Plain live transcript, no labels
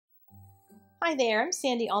Hi there, I'm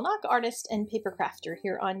Sandy Allnock, artist and paper crafter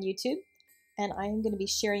here on YouTube, and I am going to be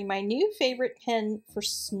sharing my new favorite pen for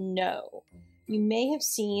snow. You may have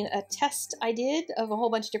seen a test I did of a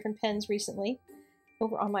whole bunch of different pens recently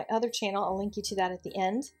over on my other channel. I'll link you to that at the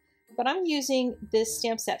end. But I'm using this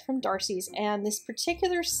stamp set from Darcies, and this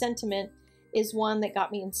particular sentiment is one that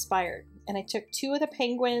got me inspired. And I took two of the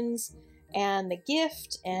penguins and the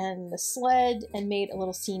gift and the sled and made a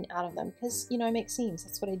little scene out of them because, you know, I make scenes.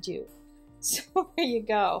 That's what I do. So there you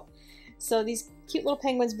go. So these cute little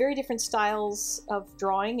penguins, very different styles of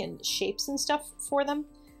drawing and shapes and stuff for them,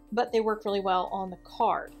 but they work really well on the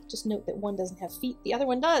card. Just note that one doesn't have feet, the other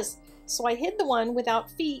one does. So I hid the one without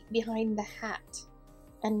feet behind the hat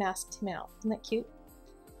and masked him out. Isn't that cute?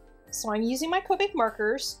 So I'm using my Copic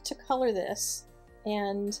markers to color this,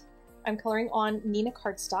 and I'm coloring on Neenah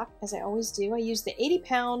cardstock, as I always do. I use the 80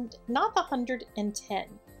 pound, not the 110.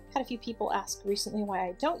 Had a few people ask recently why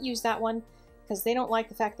I don't use that one, because they don't like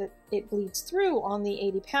the fact that it bleeds through on the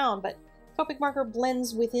 80 pound, but Copic marker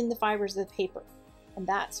blends within the fibers of the paper. And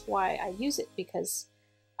that's why I use it, because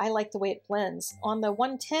I like the way it blends. On the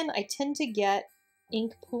 110, I tend to get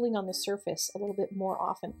ink pooling on the surface a little bit more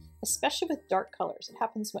often, especially with dark colors. It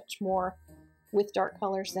happens much more with dark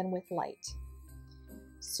colors than with light.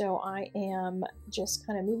 So I am just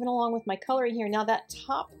kind of moving along with my coloring here. Now that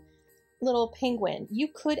top little penguin, you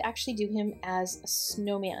could actually do him as a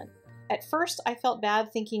snowman. At first I felt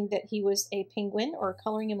bad thinking that he was a penguin, or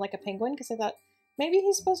coloring him like a penguin, because I thought maybe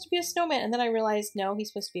he's supposed to be a snowman, and then I realized no, he's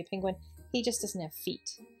supposed to be a penguin. He just doesn't have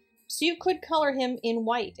feet. So you could color him in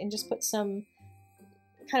white and just put some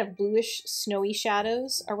kind of bluish snowy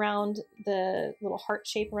shadows around the little heart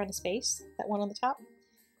shape around his face, that one on the top,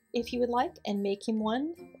 if you would like, and make him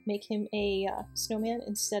a snowman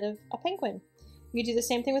instead of a penguin. You could do the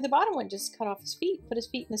same thing with the bottom one, just cut off his feet, put his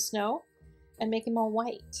feet in the snow, and make him all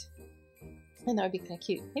white. And that would be kind of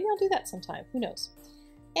cute. Maybe I'll do that sometime, who knows.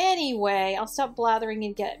 Anyway, I'll stop blathering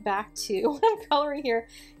and get back to what I'm coloring here.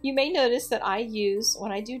 You may notice that I use,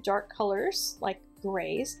 when I do dark colors, like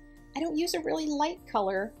grays, I don't use a really light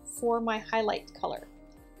color for my highlight color.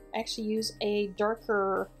 I actually use a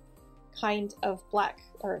darker kind of black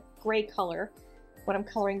or gray color when I'm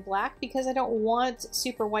coloring black, because I don't want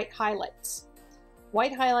super white highlights.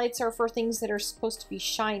 White highlights are for things that are supposed to be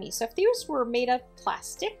shiny. So if these were made of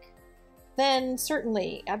plastic, then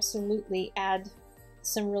certainly, absolutely add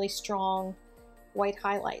some really strong white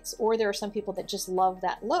highlights. Or there are some people that just love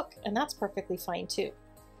that look, and that's perfectly fine too.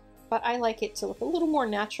 But I like it to look a little more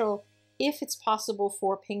natural, if it's possible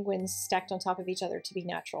for penguins stacked on top of each other to be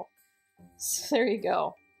natural. So there you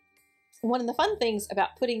go. One of the fun things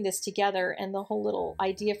about putting this together, and the whole little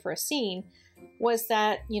idea for a scene, was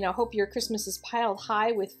that, you know, hope your Christmas is piled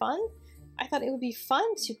high with fun. I thought it would be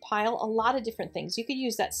fun to pile a lot of different things. You could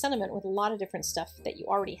use that sentiment with a lot of different stuff that you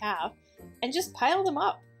already have, and just pile them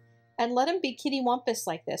up and let them be kitty wampus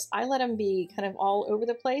like this. I let them be kind of all over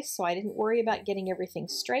the place, so I didn't worry about getting everything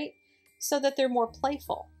straight, so that they're more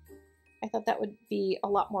playful. I thought that would be a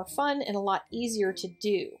lot more fun and a lot easier to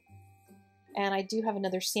do. And I do have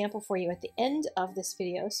another sample for you at the end of this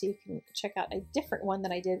video, so you can check out a different one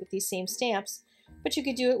that I did with these same stamps, but you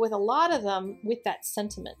could do it with a lot of them with that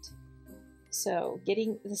sentiment. So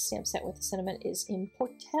getting the stamp set with the sentiment is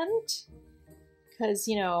important, because,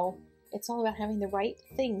 you know, it's all about having the right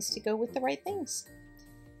things to go with the right things.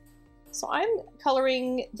 So I'm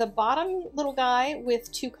coloring the bottom little guy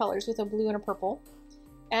with two colors, with a blue and a purple,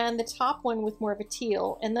 and the top one with more of a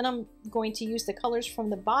teal, and then I'm going to use the colors from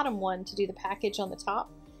the bottom one to do the package on the top.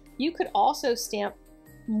 You could also stamp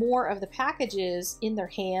more of the packages in their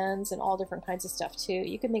hands and all different kinds of stuff too.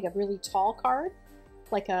 You could make a really tall card,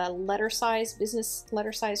 like a letter size, business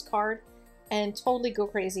letter size card, and totally go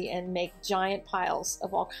crazy and make giant piles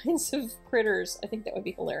of all kinds of critters. I think that would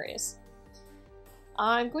be hilarious.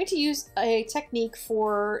 I'm going to use a technique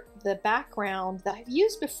for the background that I've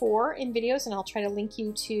used before in videos, and I'll try to link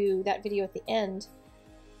you to that video at the end,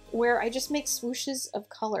 where I just make swooshes of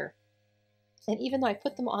color. And even though I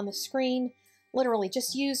put them on the screen, literally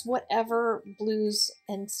just use whatever blues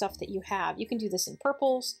and stuff that you have. You can do this in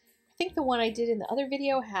purples. I think the one I did in the other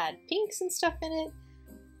video had pinks and stuff in it.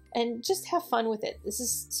 And just have fun with it. This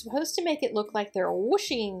is supposed to make it look like they're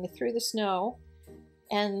whooshing through the snow.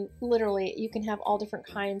 And literally, you can have all different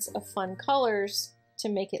kinds of fun colors to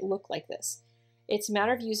make it look like this. It's a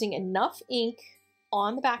matter of using enough ink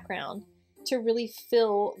on the background to really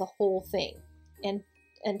fill the whole thing, and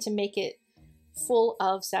to make it full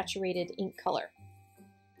of saturated ink color.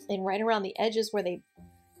 And right around the edges where they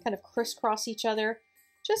kind of crisscross each other,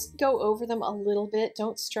 just go over them a little bit.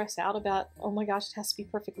 Don't stress out about, oh my gosh, it has to be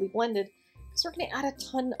perfectly blended. because we're going to add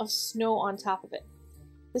a ton of snow on top of it.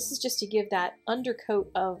 This is just to give that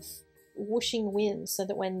undercoat of whooshing wind so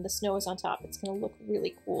that when the snow is on top, it's going to look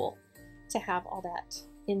really cool to have all that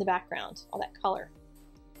in the background, all that color.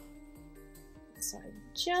 So I'm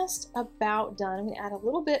just about done. I'm going to add a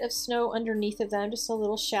little bit of snow underneath of them, just a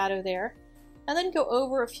little shadow there. And then go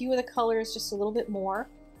over a few of the colors just a little bit more.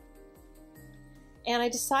 And I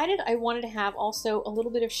decided I wanted to have also a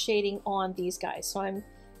little bit of shading on these guys. So I'm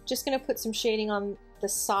just going to put some shading on the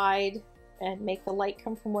side and make the light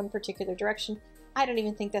come from one particular direction. I don't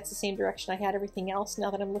even think that's the same direction I had everything else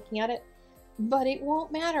now that I'm looking at it. But it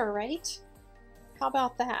won't matter, right? How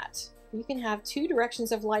about that? You can have two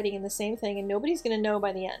directions of lighting in the same thing and nobody's going to know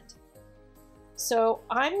by the end. So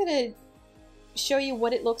I'm going to show you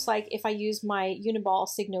what it looks like if I use my Uni-ball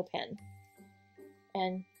Signo pen.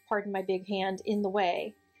 And pardon my big hand in the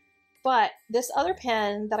way. But this other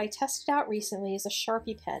pen that I tested out recently is a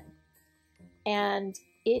Sharpie pen. And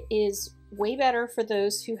it is way better for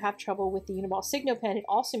those who have trouble with the Uni-ball Signo pen. It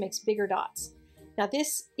also makes bigger dots. Now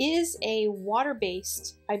this is a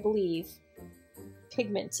water-based, I believe,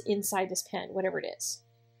 pigment inside this pen, whatever it is.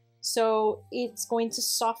 So it's going to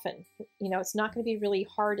soften. You know, it's not going to be really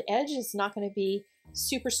hard edge. It's not going to be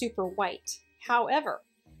super, super white. However,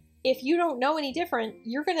 if you don't know any different,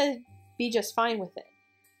 you're going to be just fine with it.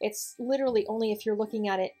 It's literally only if you're looking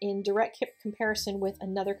at it in direct comparison with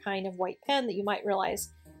another kind of white pen that you might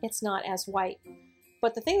realize it's not as white.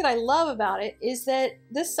 But the thing that I love about it is that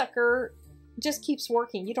this sucker just keeps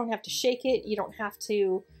working. You don't have to shake it. You don't have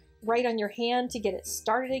to write on your hand to get it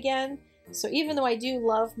started again. So even though I do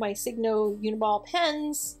love my Signo Uni-ball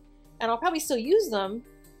pens, and I'll probably still use them,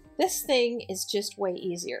 this thing is just way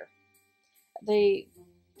easier. The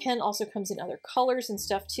pen also comes in other colors and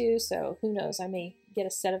stuff too, so who knows, I may get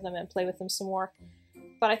a set of them and play with them some more.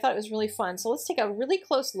 But I thought it was really fun. So let's take a really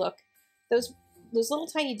close look. Those little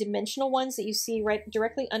tiny dimensional ones that you see right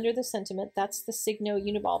directly under the sentiment, that's the Signo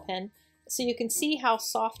Uni-ball pen. So you can see how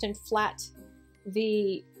soft and flat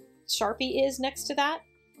the Sharpie is next to that.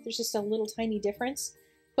 There's just a little tiny difference.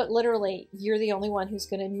 But literally, you're the only one who's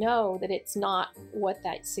going to know that it's not what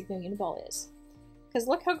that Signo Uni-ball is. Because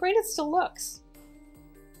look how great it still looks.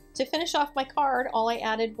 To finish off my card, all I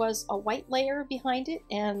added was a white layer behind it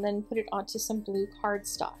and then put it onto some blue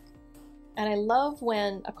cardstock. And I love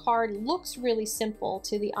when a card looks really simple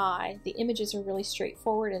to the eye. The images are really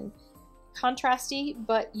straightforward and contrasty,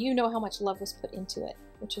 but you know how much love was put into it,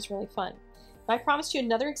 which is really fun. I promised you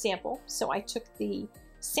another example, so I took the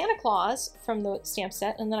Santa Claus from the stamp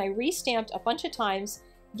set and then I re-stamped a bunch of times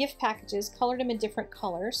gift packages, colored them in different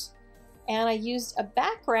colors, and I used a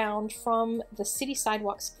background from the City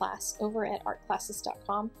Sidewalks class over at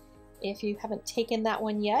artclasses.com. If you haven't taken that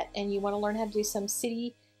one yet and you want to learn how to do some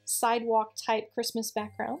city sidewalk type Christmas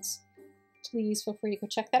backgrounds, please feel free to go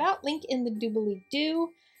check that out. Link in the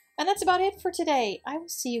doobly-doo. And that's about it for today. I will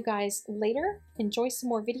see you guys later. Enjoy some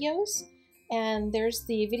more videos. And there's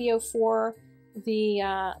the video for the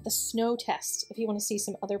snow test if you want to see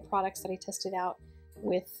some other products that I tested out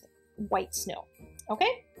with white snow.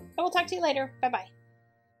 Okay? I will talk to you later. Bye-bye.